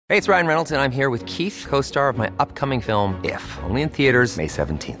Hey, it's Ryan Reynolds, and I'm here with Keith, co-star of my upcoming film, If, only in theaters May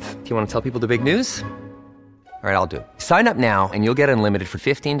 17th. Do you want to tell people the big news? All right, I'll do it. Sign up now and you'll get unlimited for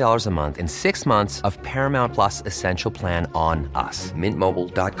 $15 a month and 6 months of Paramount Plus Essential Plan on us.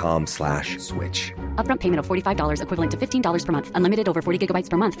 MintMobile.com/switch. Upfront payment of $45 equivalent to $15 per month. Unlimited over 40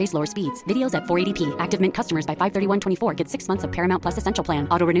 gigabytes per month. Face lower speeds. Videos at 480p. Active Mint customers by 531.24 get 6 months of Paramount Plus Essential Plan.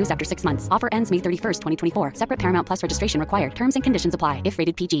 Auto renews after 6 months. Offer ends May 31st, 2024. Separate Paramount Plus registration required. Terms and conditions apply if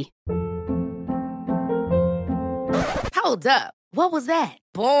rated PG. Hold up. What was that?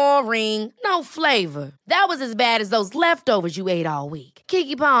 Boring. No flavor. That was as bad as those leftovers you ate all week.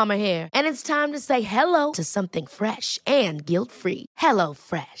 Keke Palmer here, and it's time to say hello to something fresh and guilt-free. Hello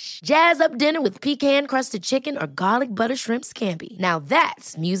Fresh. Jazz up dinner with pecan-crusted chicken or garlic butter shrimp scampi. Now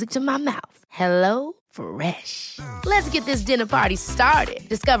that's music to my mouth. Hello Fresh. Let's get this dinner party started.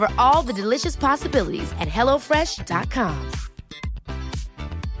 Discover all the delicious possibilities at hellofresh.com.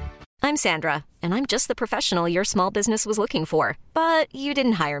 I'm Sandra, and I'm just the professional your small business was looking for. But you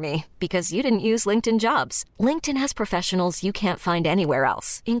didn't hire me because you didn't use LinkedIn Jobs. LinkedIn has professionals you can't find anywhere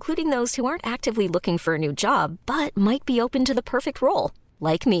else, including those who aren't actively looking for a new job, but might be open to the perfect role,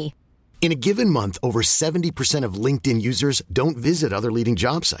 like me. In a given month, over 70% of LinkedIn users don't visit other leading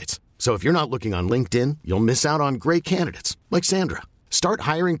job sites. So if you're not looking on LinkedIn, you'll miss out on great candidates like Sandra. Start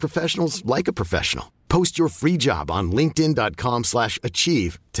hiring professionals like a professional. Post your free job on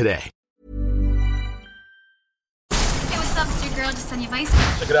linkedin.com/achieve today. Hey, what's up? It's your girl, Jasenia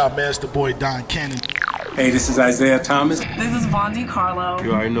Vice. Check it out, man. It's the boy Don Cannon. Hey, this is Isaiah Thomas. This is Vondi Carlo.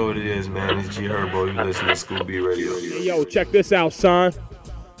 You already know what it is, man. It's G Herbo. You listen to Scoop B Radio. Yo, check this out, son.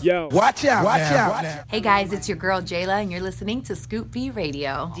 Yo. Watch out. Hey, guys, it's your girl, Jayla, and you're listening to Scoop B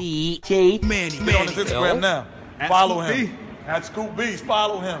Radio. DJ Manny. Get on his Instagram now. Follow him. At Scoop B.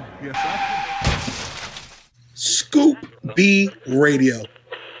 Follow him. Yes, sir. Scoop B Radio.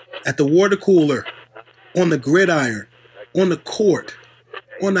 At the water cooler, on the gridiron, on the court,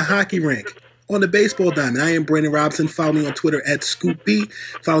 on the hockey rink, on the baseball diamond. I am Brandon Robinson. Follow me on Twitter at Scoop B.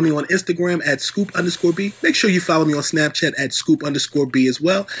 Follow me on Instagram at Scoop_B. Make sure you follow me on Snapchat at Scoop_B as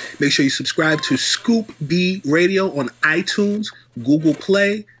well. Make sure you subscribe to Scoop B Radio on iTunes, Google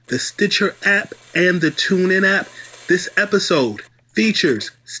Play, the Stitcher app, and the TuneIn app. This episode features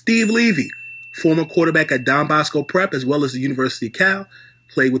Steve Levy, former quarterback at Don Bosco Prep as well as the University of Cal,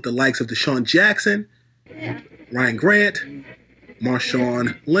 played with the likes of Deshaun Jackson, Ryan Grant,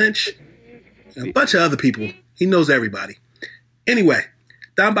 Marshawn Lynch, and a bunch of other people. He knows everybody. Anyway,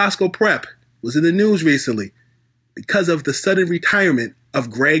 Don Bosco Prep was in the news recently because of the sudden retirement of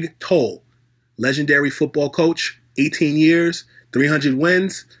Greg Toll, legendary football coach, 18 years, 300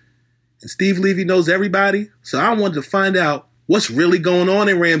 wins. And Steve Levy knows everybody, so I wanted to find out what's really going on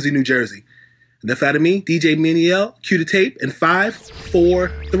in Ramsey, New Jersey. Enough out of me, DJ Maniel, cue the tape in 5,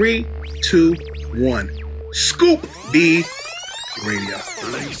 4, 3, 2, 1. Scoop B Radio.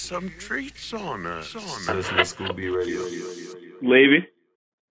 Lay some treats on us. Listen to Scoop B Radio. Levy.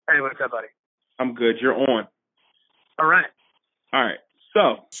 Hey, what's up, buddy? I'm good. You're on. All right.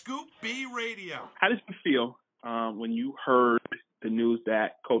 So, Scoop B Radio. how did you feel when you heard the news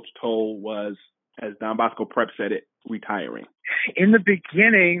that Coach Toll was, as Don Bosco Prep said it, retiring? In the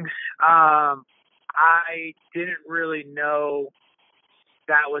beginning, I didn't really know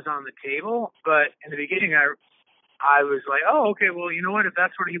that was on the table, but in the beginning, I was like, oh, okay, well, you know what? If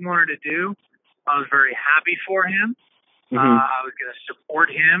that's what he wanted to do, I was very happy for him. Mm-hmm. I was going to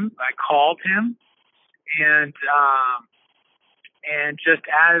support him. I called him, and just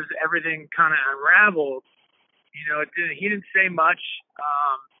as everything kind of unraveled, you know, he didn't say much,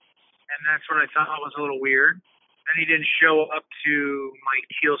 and that's what I thought was a little weird. And he didn't show up to Mike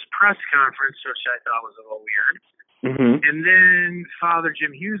Teal's press conference, which I thought was a little weird. Mm-hmm. And then Father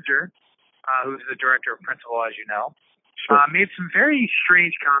Jim Huser, who's the director of principal, as you know, made some very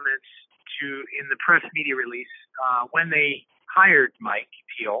strange comments in the press media release when they hired Mike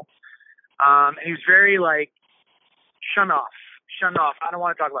Teal. And he was very like, shun off. I don't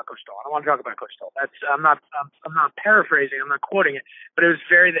want to talk about Coach Toll. I'm not paraphrasing. I'm not quoting it, but it was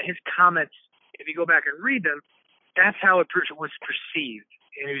his comments. If you go back and read them, that's how it was perceived.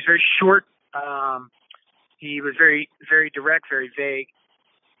 And he was very short. He was very, very direct, very vague.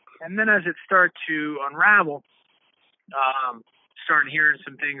 And then as it started to unravel, starting hearing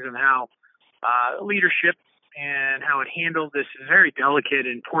some things on how leadership and how it handled this very delicate,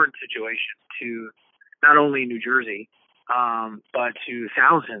 important situation to not only New Jersey, but to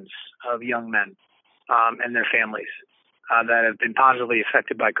thousands of young men and their families that have been positively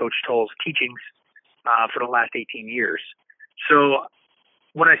affected by Coach Toll's teachings for the last 18 years. So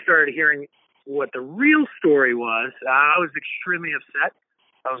when I started hearing what the real story was, I was extremely upset.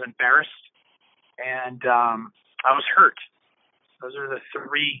 I was embarrassed, and I was hurt. Those are the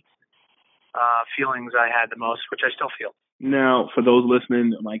three feelings I had the most, which I still feel. Now, for those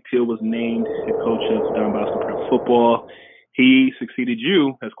listening, Mike Teal was named head coach of Don Bosco Prep football. He succeeded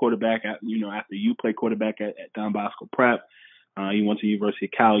you as quarterback after you played quarterback at Don Bosco Prep. You went to the University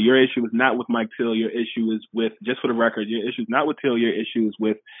of Cal. Your issue is not with Mike Teal. Your issue is with, just for the record, your issue is not with Teal. Your issue is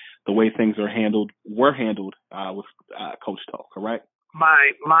with the way things were handled with Coach Toll, correct?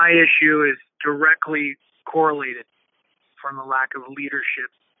 My issue is directly correlated from the lack of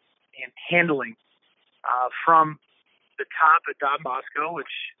leadership and handling from the top at Don Bosco,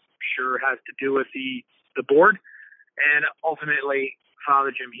 which sure has to do with the board, and ultimately Father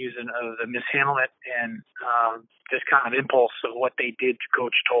Jim Husen of the mishandlement and this kind of impulse of what they did to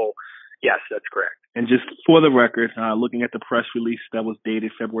Coach Toll. Yes, that's correct. And just for the record, looking at the press release that was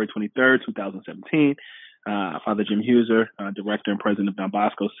dated February 23rd, 2017, Father Jim Huser, director and president of Don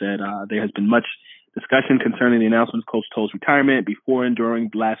Bosco, said there has been much discussion concerning the announcement of Coach Toll's retirement before and during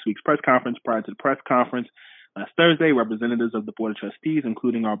last week's press conference. Prior to the press conference last Thursday, representatives of the Board of Trustees,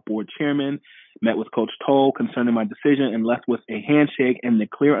 including our board chairman, met with Coach Toll concerning my decision and left with a handshake and the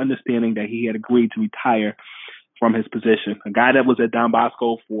clear understanding that he had agreed to retire from his position. A guy that was at Don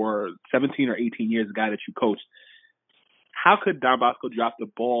Bosco for 17 or 18 years, a guy that you coached. How could Don Bosco drop the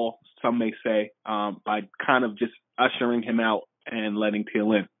ball, some may say, by kind of just ushering him out and letting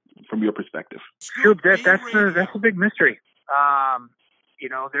Teal in, from your perspective? That's a big mystery.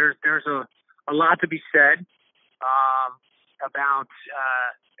 There's a lot to be said about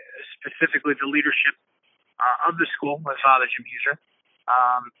specifically the leadership of the school with Father Jim Huser.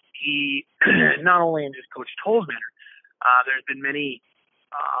 He, not only in just Coach Toll's manner, there's been many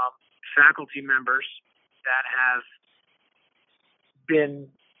faculty members that have been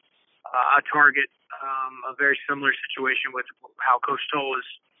a target, a very similar situation with how Coach Toll is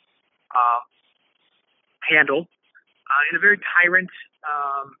handled in a very tyrant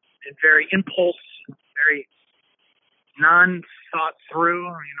and very impulse, very non-thought through,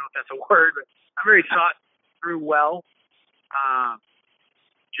 I don't even know if that's a word, but I'm very thought through well,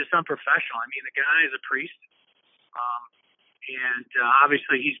 just unprofessional. I mean, the guy is a priest, and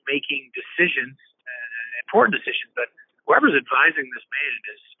obviously he's making decisions, important decisions, but whoever's advising this man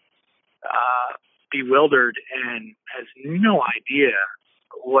is bewildered and has no idea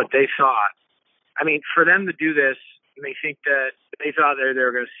what they thought. I mean, for them to do this, and they think that they thought they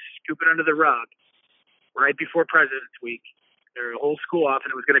were going to scoop it under the rug right before President's Week, their whole school off,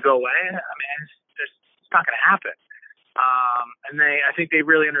 and it was going to go away. I mean, it's not going to happen. And I think they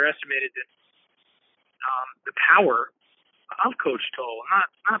really underestimated the power of Coach Toll.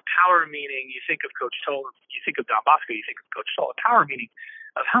 Not power meaning you think of Coach Toll, you think of Don Bosco, you think of Coach Toll. Power meaning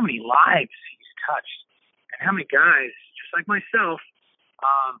of how many lives he's touched and how many guys, just like myself,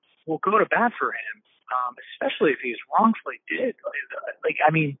 will go to bat for him, especially if he's wrongfully did.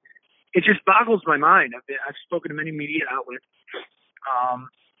 I mean, it just boggles my mind. I've spoken to many media outlets,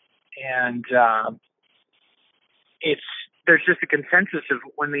 and there's just a consensus of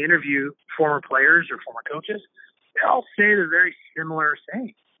when they interview former players or former coaches, they all say the very similar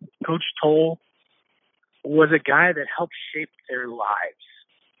thing. Coach Toll was a guy that helped shape their lives.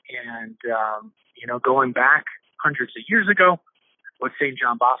 And, going back hundreds of years ago, what St.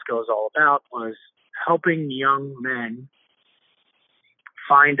 John Bosco is all about was helping young men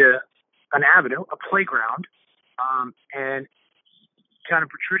find an avenue, a playground, and kind of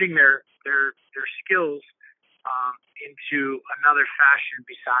protruding their skills into another fashion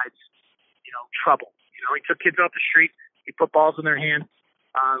besides, trouble. He took kids off the street, he put balls in their hand,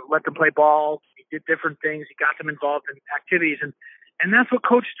 let them play ball, he did different things, he got them involved in activities, and that's what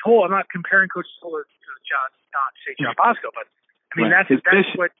Coach Toll, I'm not comparing Coach Toll to St. John Bosco, but I mean, it was very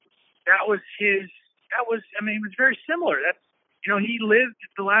similar. He lived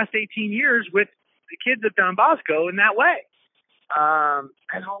the last 18 years with the kids at Don Bosco in that way.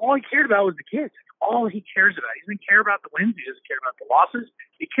 And all he cared about was the kids. All he cares about. He doesn't care about the wins. He doesn't care about the losses.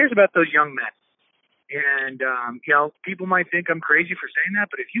 He cares about those young men. And, people might think I'm crazy for saying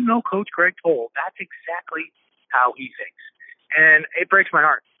that, but if you know Coach Greg Toll, that's exactly how he thinks. And it breaks my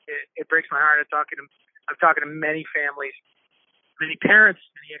heart. It breaks my heart. I'm talking to many families, many parents,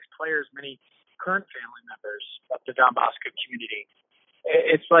 many ex-players, many current family members of the Don Bosco community.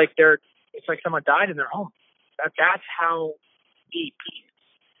 It's like someone died in their home. That's how deep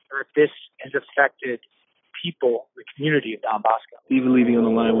this has affected people, the community of Don Bosco. Stephen Levy on the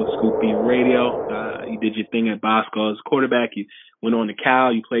line with Scoop B Radio. You did your thing at Bosco as quarterback. You went on to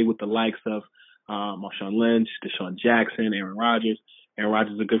Cal. You played with the likes of Marshawn Lynch, Deshaun Jackson, Aaron Rodgers. Aaron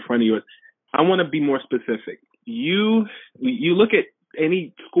Rodgers is a good friend of yours. I want to be more specific. You look at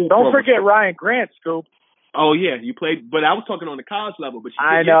any school. Don't forget Ryan Grant, Scoop. Oh yeah, you played, but I was talking on the college level. But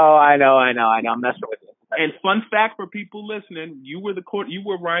I know. I'm messing with you. And fun fact for people listening, you were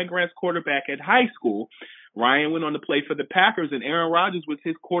Ryan Grant's quarterback at high school. Ryan went on to play for the Packers, and Aaron Rodgers was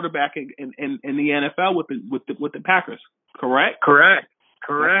his quarterback in the NFL with the Packers. Correct.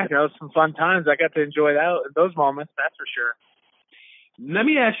 That was some fun times. I got to enjoy those moments. That's for sure. Let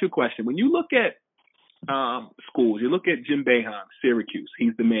me ask you a question. When you look at schools, you look at Jim Boeheim, Syracuse.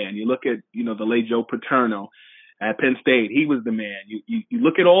 He's the man. You look at the late Joe Paterno at Penn State. He was the man. You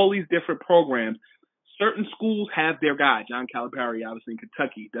look at all these different programs. Certain schools have their guy. John Calipari, obviously in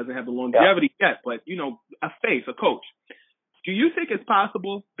Kentucky, doesn't have the longevity yet, but a face, a coach. Do you think it's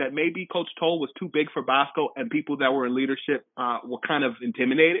possible that maybe Coach Toll was too big for Bosco and people that were in leadership were kind of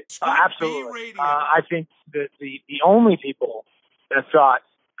intimidated? Absolutely. I think that the only people that thought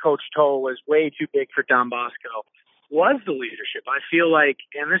Coach Toll was way too big for Don Bosco was the leadership. I feel like,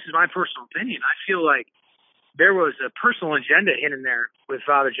 and this is my personal opinion, I feel like there was a personal agenda hidden there with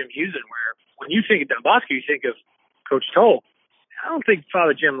Father Jim Hughson, where when you think of Don Bosco, you think of Coach Toll. I don't think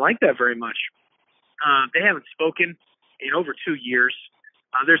Father Jim liked that very much. They haven't spoken in over 2 years.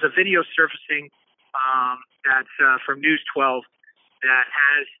 There's a video surfacing that's from News 12 that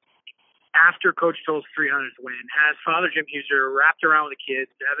has, after Coach Toll's 300th win, has Father Jim Hughson wrapped around with the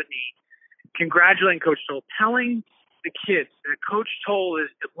kids, Ebony, congratulating Coach Toll, telling the kids that Coach Toll is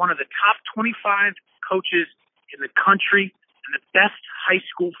one of the top 25 coaches in the country and the best high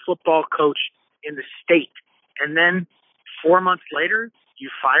school football coach in the state. And then 4 months later, you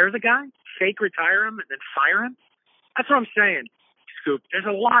fire the guy, fake retire him, and then fire him? That's what I'm saying, Scoop. There's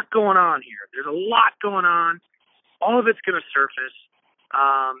a lot going on here. There's a lot going on. All of it's going to surface.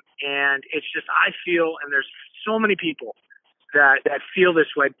 And it's just, I feel, and there's so many people that feel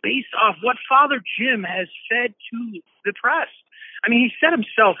this way based off what Father Jim has said to the press. I mean, he set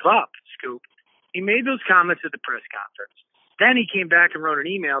himself up, Scoop. He made those comments at the press conference. Then he came back and wrote an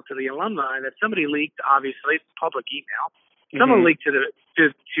email to the alumni that somebody leaked, obviously, public email. Someone leaked to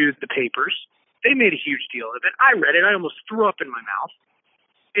the papers. They made a huge deal of it. I read it. I almost threw up in my mouth.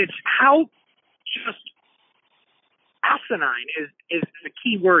 It's how just asinine is the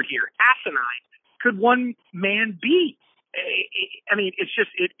key word here. Asinine could one man be? I mean, it's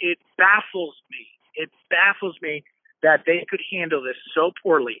just, it baffles me. It baffles me that they could handle this so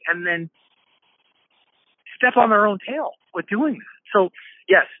poorly and then step on their own tail with doing that. So,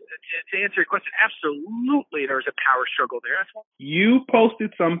 yes, to answer your question, absolutely there's a power struggle there. That's why. You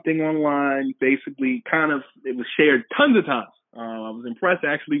posted something online, basically it was shared tons of times. I was impressed,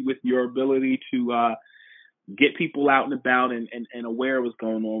 actually, with your ability to get people out and about and aware of what's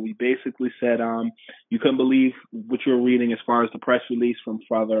going on. We basically said you couldn't believe what you were reading as far as the press release from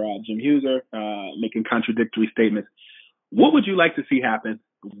Father Jim Hughson making contradictory statements. What would you like to see happen?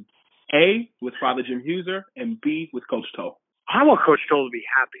 A, with Father Jim Hughson, and B, with Coach Toll? I want Coach Toll to be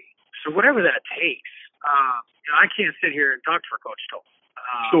happy. So whatever that takes, I can't sit here and talk for Coach Toll.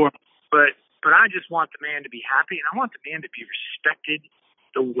 Sure. But I just want the man to be happy, and I want the man to be respected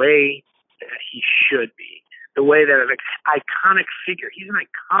the way that he should be, the way that an iconic figure. He's an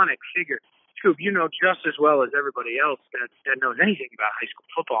iconic figure. Scoop, you know just as well as everybody else that knows anything about high school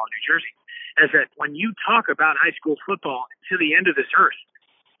football in New Jersey, is that when you talk about high school football to the end of this earth,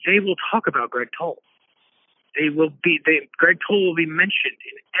 they will talk about Greg Toll. Greg Toll will be mentioned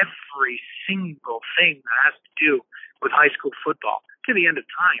in every single thing that has to do with high school football to the end of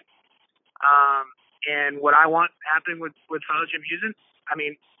time. And what I want happening with Father Jim Hughson,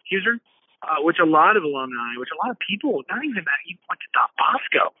 which a lot of alumni, which a lot of people, not even that even went to Don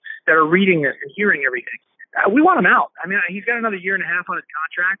Bosco, that are reading this and hearing everything. We want him out. I mean, he's got another 1.5 years on his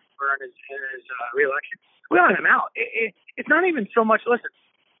contract or on his reelection. We want him out. It's not even so much, listen,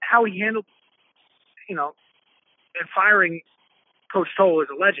 how he handled, and firing Coach Toll as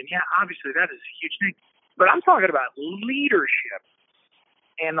a legend. Yeah, obviously that is a huge thing. But I'm talking about leadership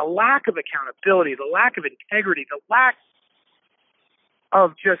and the lack of accountability, the lack of integrity, the lack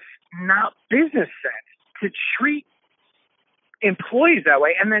of just not business sense to treat employees that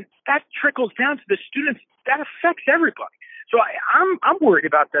way. And then that trickles down to the students. That affects everybody. So I'm worried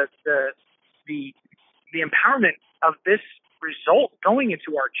about the empowerment of this result going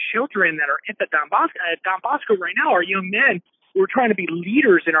into our children that are at Don Bosco right now, our young men who are trying to be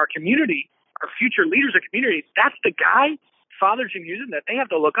leaders in our community, our future leaders of community. That's the guy, Father Jim Hughson, that they have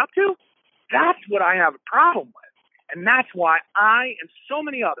to look up to. That's what I have a problem with. And that's why I and so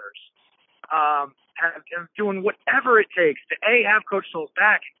many others are doing whatever it takes to A, have Coach Toll's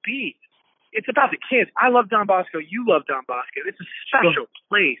back, and B, it's about the kids. I love Don Bosco. You love Don Bosco. It's a special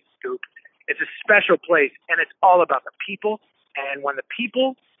place, Scoop. It's a special place, and it's all about the people And when the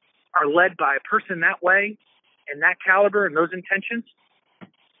people are led by a person that way and that caliber and those intentions,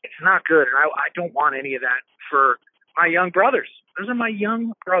 it's not good. And I don't want any of that for my young brothers. Those are my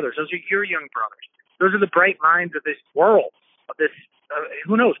young brothers. Those are your young brothers. Those are the bright minds of this world, of this,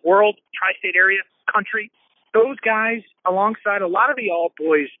 who knows, world, tri-state area, country. Those guys, alongside a lot of the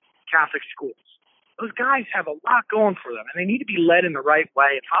all-boys Catholic schools, those guys have a lot going for them, and they need to be led in the right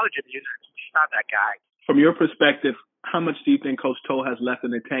way. And Father Jim Huser is just not that guy. From your perspective, how much do you think Coach Toll has left in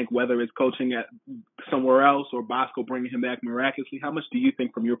the tank, whether it's coaching at somewhere else or Bosco bringing him back miraculously? How much do you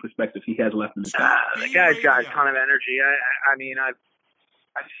think, from your perspective, he has left in the tank? The guy's got a ton of energy. I mean, I've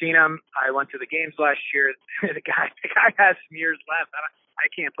seen him. I went to the games last year. The guy has some years left. I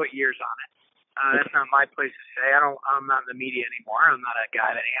can't put years on it. That's not my place to say. I'm not in the media anymore. I'm not a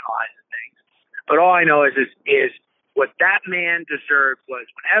guy that analyzes things. But all I know is what that man deserved was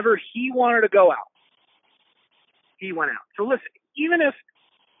whenever he wanted to go out, he went out. So listen, even if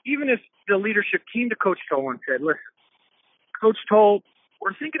the leadership came to Coach Toll and said, "Listen, Coach Toll,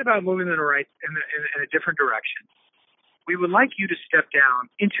 we're thinking about moving in a different direction. We would like you to step down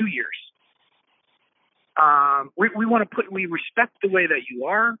in 2 years. We respect the way that you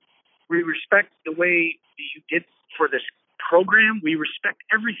are. We respect the way that you did for this program. We respect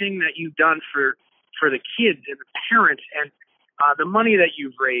everything that you've done for the kids and the parents and the money that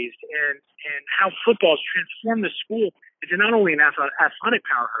you've raised and how football has transformed the school into not only an athletic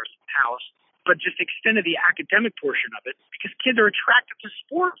powerhouse, but just extended the academic portion of it because kids are attracted to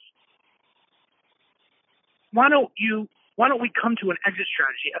sports. Why don't we come to an exit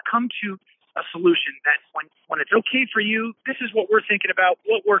strategy, come to a solution that when it's okay for you, this is what we're thinking about,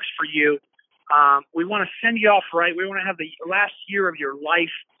 what works for you. We want to send you off right. We want to have the last year of your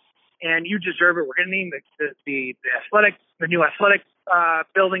life, and you deserve it. We're going to name the new athletic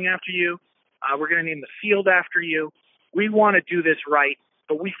building after you. We're going to name the field after you. We want to do this right,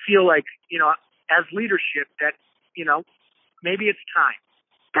 but we feel like, as leadership that, maybe it's time.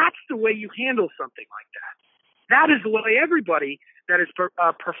 That's the way you handle something like that. That is the way everybody that is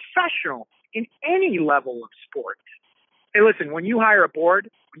professional in any level of sport. Hey, listen, when you hire a board,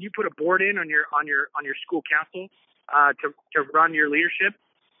 when you put a board in on your school council to run your leadership,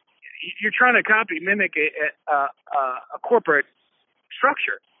 you're trying to mimic a corporate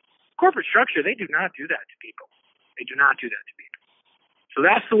structure. Corporate structure, they do not do that to people. They do not do that to people. So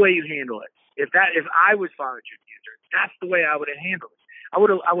that's the way you handle it. If I was Father Jim Huser, that's the way I would have handled it. I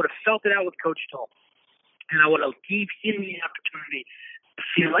would have felt it out with Coach Toll, and I would have gave him the opportunity to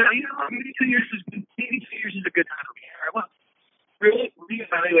feel like, maybe 2 years is a good time for me. All right, well, really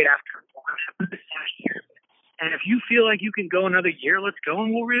reevaluate after what happened this last year. And if you feel like you can go another year, let's go,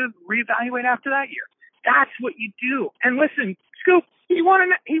 and we'll reevaluate after that year. That's what you do. And listen, Scoop, he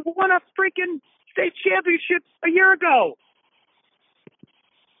won a freaking state championship a year ago.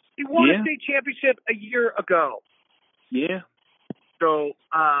 He won a state championship a year ago. Yeah. So,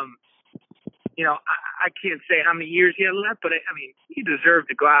 I can't say how many years he had left, but he deserved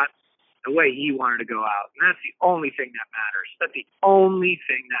to go out the way he wanted to go out. And that's the only thing that matters. That's the only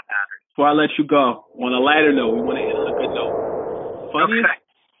thing that matters. Before I let you go, on a lighter note, we want to end on a good note.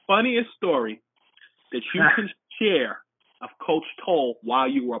 Funniest story that you can share of Coach Toll while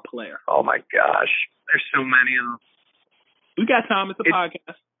you were a player. Oh, my gosh. There's so many of them. We got time. It's a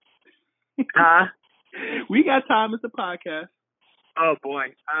podcast. Huh? We got time. It's a podcast. Oh,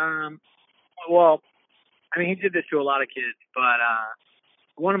 boy. Well, he did this to a lot of kids, but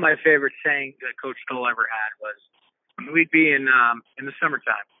one of my favorite sayings that Coach Toll ever had was we'd be in the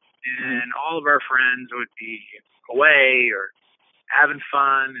summertime, and all of our friends would be away or having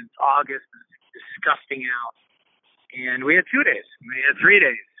fun. It's August. It's disgusting out. And we had 2 days. We had 3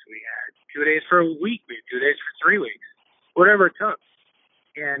 days. We had 2 days for a week. We had 2 days for 3 weeks, whatever it took.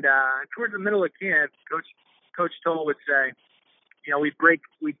 And towards the middle of camp, Coach Toll would say, we'd break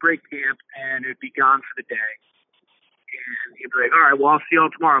camp and it'd be gone for the day. And he'd be like, all right, well, I'll see you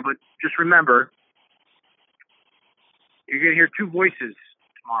all tomorrow. But just remember, you're going to hear 2 voices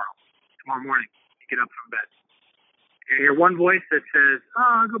tomorrow morning. You get up from bed. You hear one voice that says,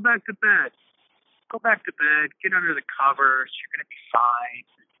 go back to bed. Go back to bed. Get under the covers. You're going to be fine.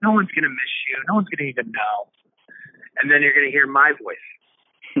 No one's going to miss you. No one's going to even know. And then you're going to hear my voice,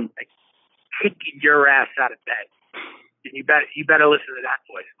 like kicking your ass out of bed. And you better listen to that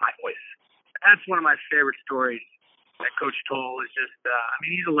voice, my voice. That's one of my favorite stories. That Coach Toll is just,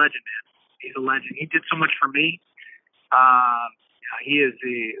 he's a legend, man. He's a legend. He did so much for me. He is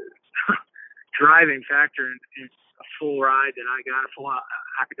the driving factor in a full ride that I got, a full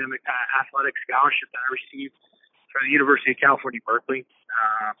academic athletic scholarship that I received from the University of California, Berkeley.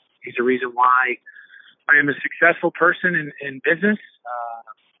 He's the reason why I am a successful person in business.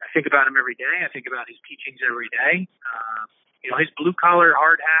 I think about him every day. I think about his teachings every day. His blue-collar,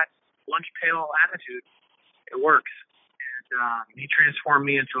 hard hat, lunch pail attitude, it works. And he transformed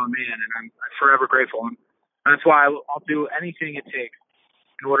me into a man, and I'm forever grateful. And that's why I'll do anything it takes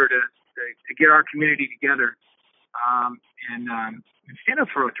in order to get our community together and stand up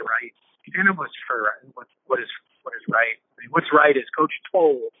for what's right. Stand up for what is right. I mean, what's right is Coach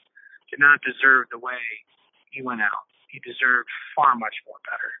Toll did not deserve the way he went out. He deserved far much more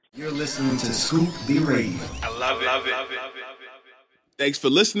better. You're listening to Scoop B Radio. I love it. Thanks for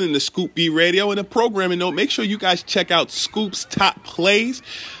listening to Scoop B Radio. And a programming note, make sure you guys check out Scoop's Top Plays.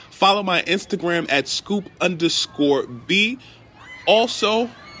 Follow my Instagram at Scoop_B. Also,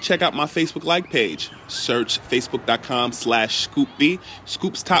 check out my Facebook like page. Search facebook.com/ScoopB.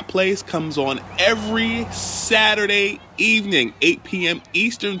 Scoop's Top Plays comes on every Saturday evening, 8 p.m.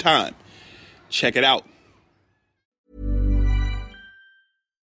 Eastern Time. Check it out.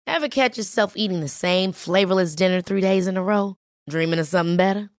 Ever catch yourself eating the same flavorless dinner 3 days in a row? Dreaming of something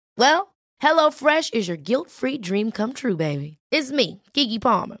better? Well, HelloFresh is your guilt-free dream come true, baby. It's me, Keke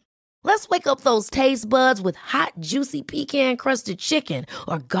Palmer. Let's wake up those taste buds with hot, juicy pecan-crusted chicken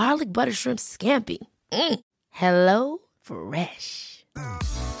or garlic butter shrimp scampi. Hello Fresh.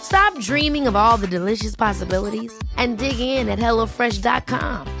 Stop dreaming of all the delicious possibilities and dig in at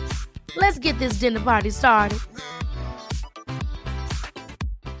HelloFresh.com. Let's get this dinner party started.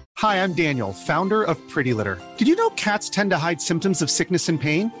 Hi, I'm Daniel, founder of Pretty Litter. Did you know cats tend to hide symptoms of sickness and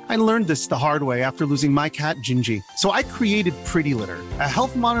pain? I learned this the hard way after losing my cat, Gingy. So I created Pretty Litter, a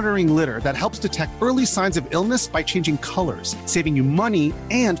health monitoring litter that helps detect early signs of illness by changing colors, saving you money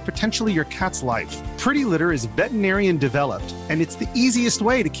and potentially your cat's life. Pretty Litter is veterinarian developed, and it's the easiest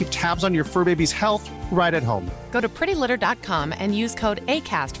way to keep tabs on your fur baby's health right at home. Go to prettylitter.com and use code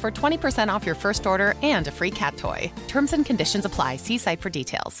ACAST for 20% off your first order and a free cat toy. Terms and conditions apply. See site for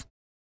details.